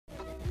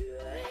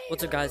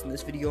What's up, guys? In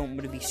this video, I'm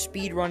going to be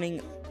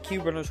speedrunning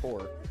Cube Runner's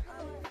Horror.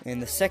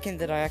 And the second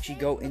that I actually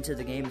go into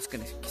the game, it's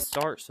going to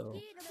start.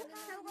 So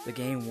the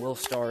game will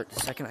start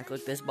the second I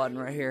click this button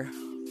right here.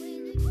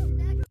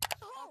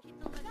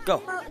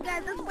 Go.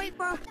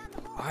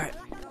 Alright,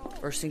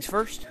 first things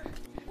first.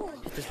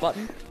 Hit this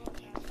button.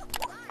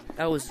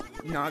 That was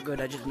not good.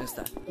 I just missed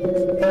that.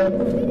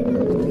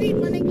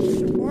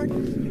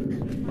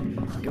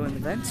 Go in the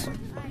vents.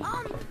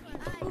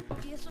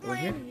 Go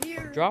in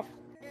here. Drop.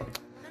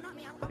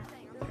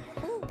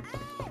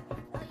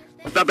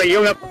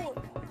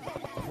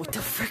 What the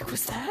frick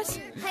was that?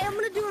 Hey, I'm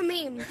gonna do a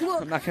meme.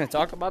 Look. I'm not gonna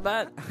talk about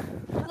that.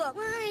 Look.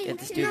 Get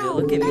this dude to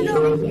look at me.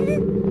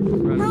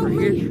 Run over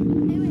here.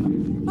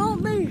 Help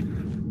me. See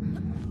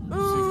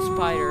the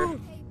spider.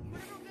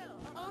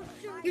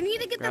 You need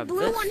to get Grab the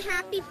blue this. one,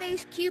 happy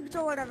face cubes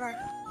or whatever.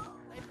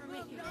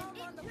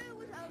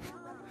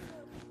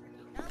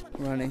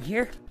 Run in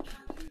here.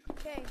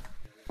 Okay.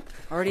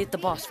 Already at the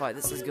boss fight.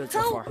 This is good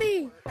so far. Help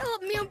me!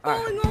 Help me! I'm All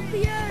right. falling off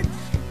the edge.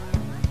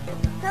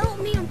 Help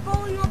me! I'm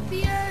falling off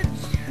the edge.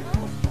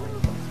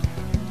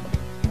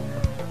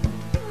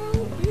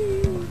 Help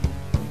me!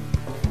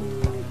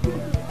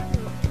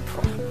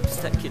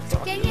 Just that kid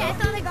talking. Okay, yeah, I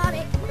thought I got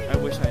it. I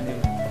wish I knew.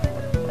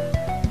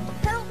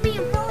 Help me!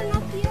 I'm falling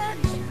off the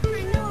edge.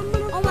 I know I'm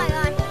gonna. Oh my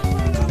god!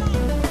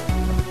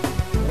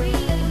 Wait, I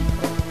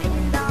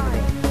can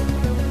die.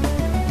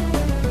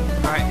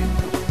 All right.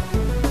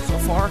 So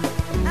far,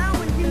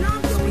 Alan, do not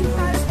go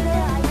inside of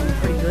there.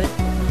 pretty good.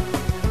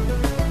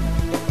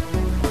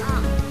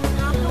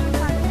 Not go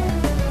inside of there.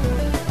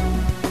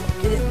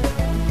 Get it.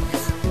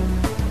 Yes.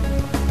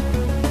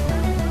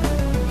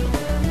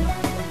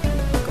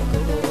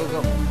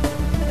 Go.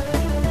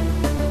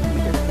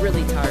 You're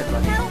really tired,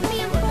 buddy. Help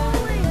me! I'm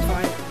falling. It's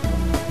fine.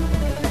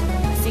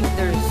 I think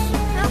there's.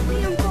 Help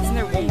me! I'm falling. Isn't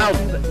there one more? No,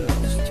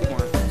 there's two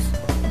more of this.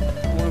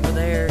 One over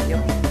there. Yep.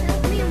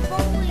 Help me! I'm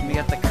falling. We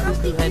got the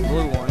crystal head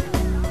blue one.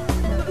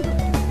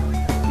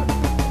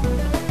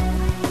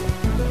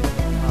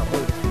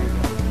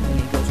 And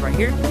he goes right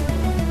here.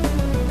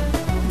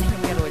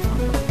 Damn, get away from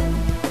him.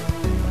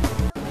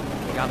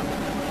 Okay, got him.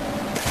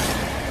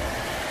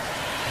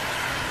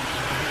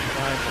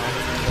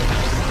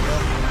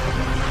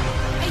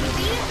 Hey, you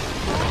beat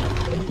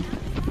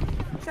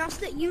it?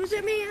 Trust it, use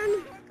it,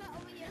 man.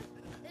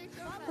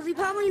 Because he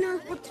probably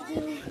knows what to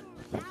do.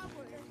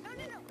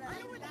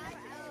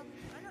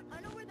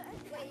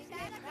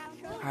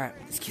 Alright,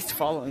 this kid's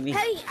following me.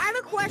 Hey, I have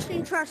a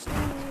question, trust me,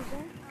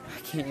 user.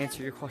 I can't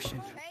answer your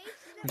question.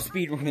 I'm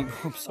speedrunning,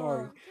 I'm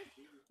sorry.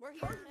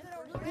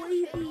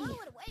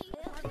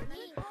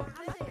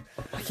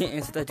 I can't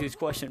answer that dude's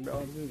question, bro.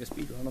 I'm doing a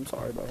speedrun, I'm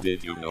sorry, bro.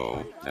 Did you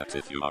know that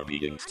if you are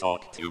being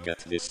stalked you get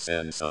this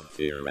sense of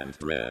fear and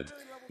dread?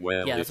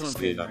 Well, Yeah, that's what it's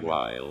I'm been feeling a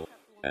right while,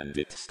 and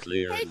it's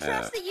clear Hey, trust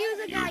that the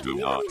user guy. you do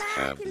Can not come back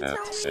have and that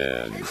tell me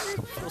sense.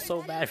 I feel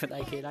so bad for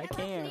that kid, I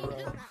can't,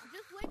 bro.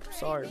 I'm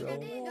sorry, bro. I'm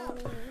doing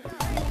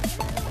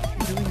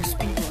a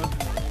speedrun.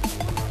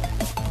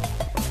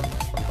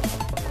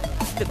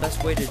 I think the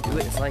best way to do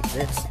it is like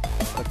this.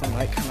 But then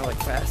like kinda like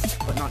fast,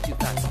 but not too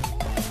fast.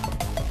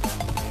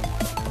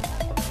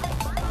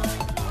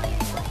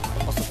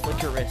 Also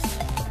flick your wrist.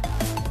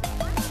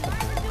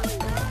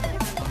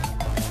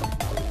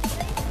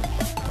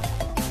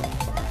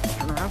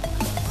 Turn around.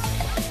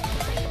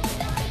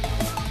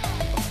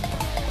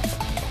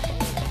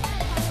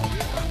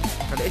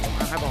 Try to hit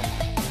my eyeball.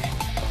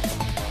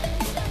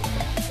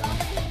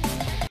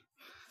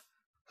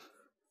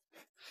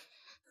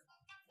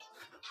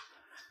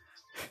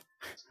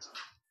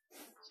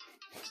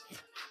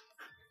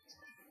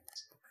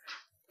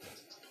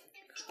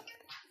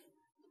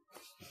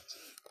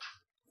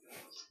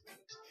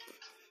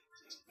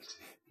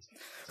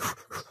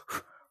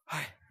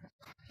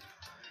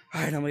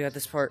 Alright, now we got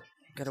this part.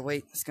 Gotta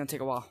wait. It's gonna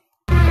take a while.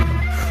 Oh my god!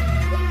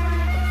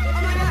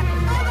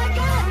 Oh my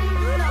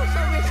god! That was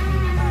so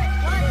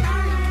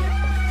risky.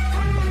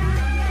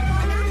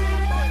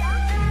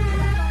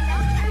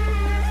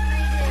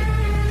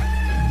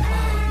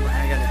 Oh, man, I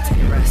gotta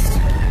take a rest.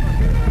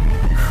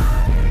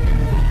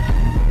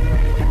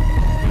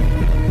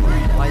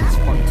 Why this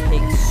part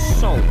takes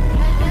so long?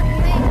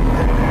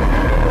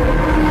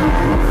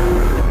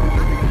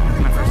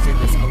 When I first did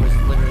this, I was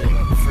literally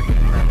like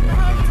freaking crap.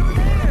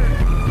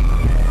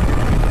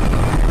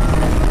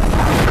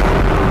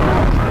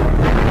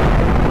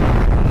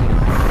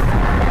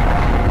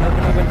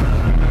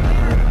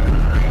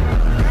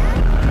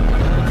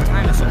 The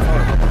time is so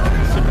far.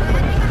 Super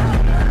quick.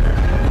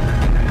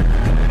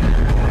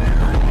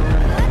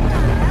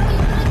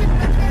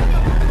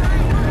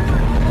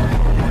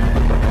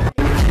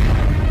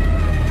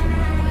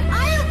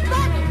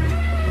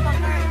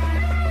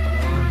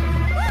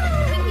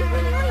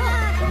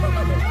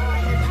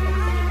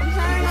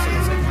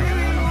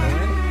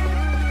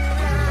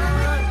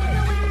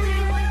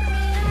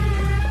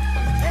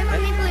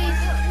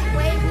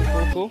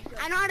 Cool.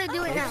 I know how to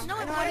do it now. No,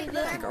 I know how to do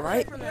it. All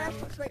right.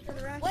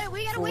 Wait,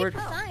 we gotta Forward.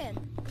 wait for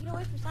Cyan. We gotta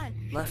wait for Cyan.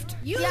 Left.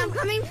 You Yeah, I'm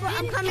coming.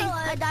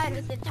 I died.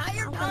 this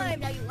entire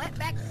time. Now you went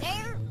back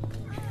there.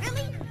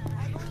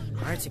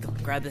 Alright, so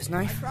grab this I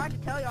knife. tried to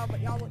tell y'all,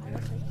 but y'all wouldn't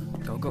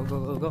listen. Go, go, go,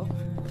 go, go.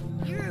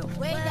 You're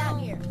way down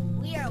here.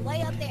 We are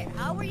way up there.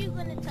 How were you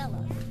gonna tell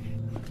us?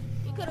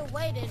 You could have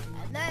waited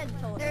and then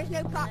told us. There's no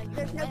and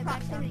then went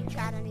back proximity down.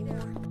 chat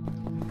anymore.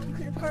 You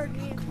could have heard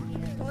me in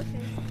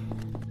discussion.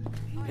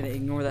 Gonna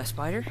ignore that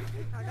spider.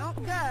 Now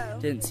don't go.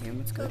 Didn't see him.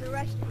 Let's Go go. to the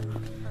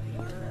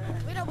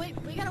restroom. We don't wait.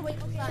 We gotta wait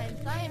for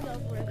Cyan. Cyan knows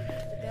where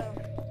to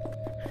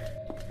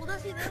go. Well,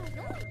 does he know?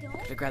 No, I don't.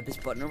 Gotta grab this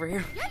button over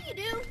here. Yeah, you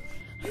do.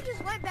 You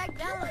just went back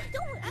down. No, I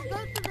don't. I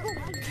go to the. Go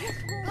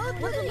Go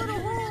through the little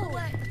hole.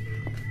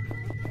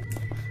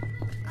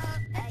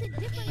 That's a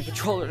different. My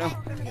controller, no.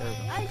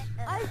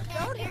 I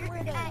showed him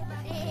where to.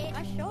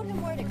 I showed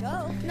him where to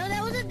go. No,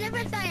 that was a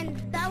different sign.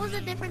 That was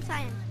a different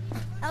sign.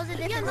 That was a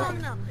different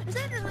sign. No. Is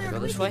that just Go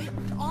this way.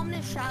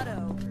 ominous shadow?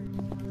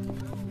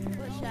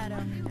 What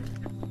shadow?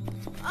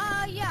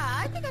 Yeah,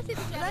 I think I see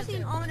the shadow. I see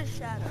an ominous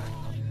shadow.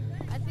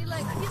 I see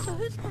like. So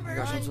who's Oh my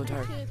gosh, I'm so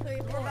tired. 1, 2,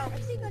 3, 4. I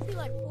think I see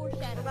like 4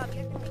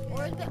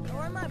 shadows.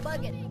 Or am I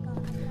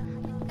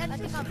bugging? That's I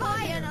think just I'm fire.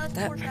 bugging. That's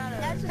That- four shadows.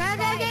 Guys, I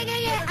got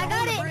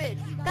it.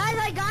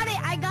 Guys,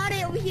 I got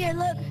it over here.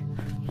 Look.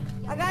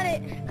 I got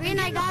it. Green,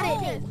 I got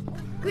it.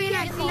 Green,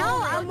 I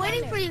no, I'm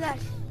waiting for you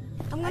guys.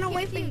 I'm gonna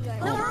wait for you guys.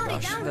 Oh my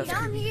gosh, that's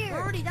down creepy. here.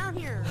 We're already down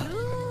here.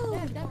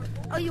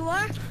 Oh, you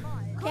are?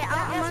 Okay,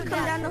 I'm gonna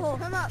come down the hole.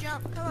 Come up.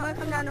 I'm gonna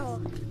come down the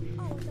hole.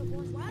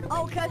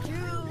 I'll catch you.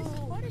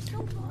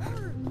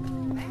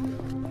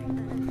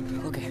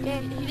 Okay.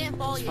 Okay, He didn't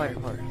fall Spider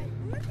yet. part.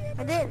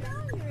 I did.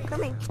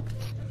 Coming.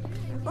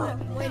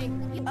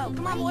 Waiting. Oh,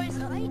 come on, boys.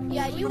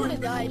 Yeah, you would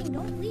have died.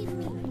 Don't leave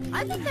me.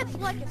 I think that's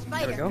like a There we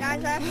spider. go.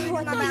 Guys, I have to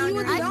put my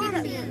I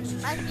boundary. see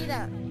that. I see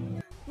that.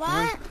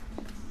 What?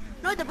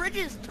 No, the bridge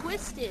is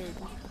twisted.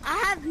 I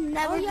have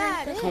never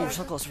yeah, been it Come on, we're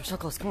so close. We're so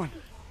close. Come on.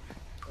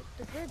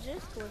 The bridge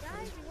is twisted.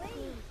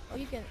 Oh,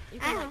 you can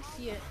like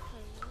see it.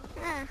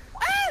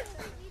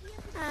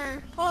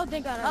 Oh,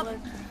 thank God I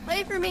lived.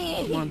 Wait for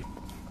me. Come on.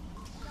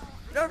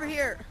 Get over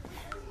here.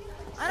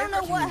 I don't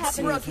know what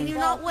see happened. anything. Can you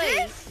not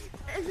wait?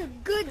 This is a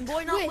good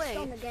Boy, not twist wait.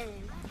 on the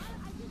game.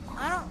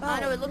 I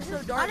know it looks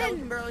so dark. I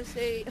can barely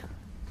see. I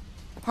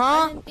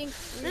Huh? didn't think.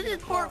 This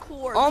is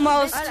parkour.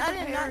 Almost.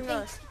 I did not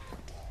think.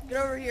 Get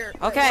over here.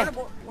 Okay.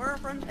 Where are our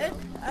friends?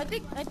 I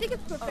think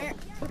it's prepared.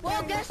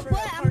 Well, guess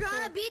what? I'm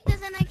trying to beat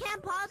this and I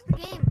can't pause the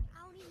game.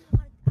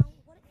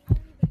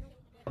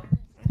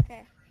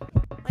 Okay.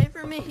 Wait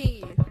for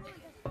me.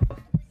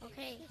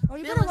 Okay. Oh,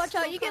 you Bill better is watch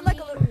out. still You get like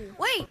a little.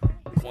 Wait.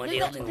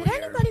 Did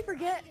anybody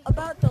forget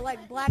about the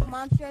like black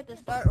monster at the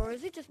start, or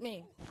is it just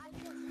me?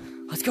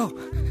 Let's go.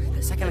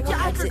 The second I click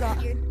I exit, forgot.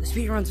 the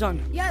speed run's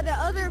done. Yeah, the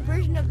other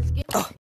version of this game. Oh.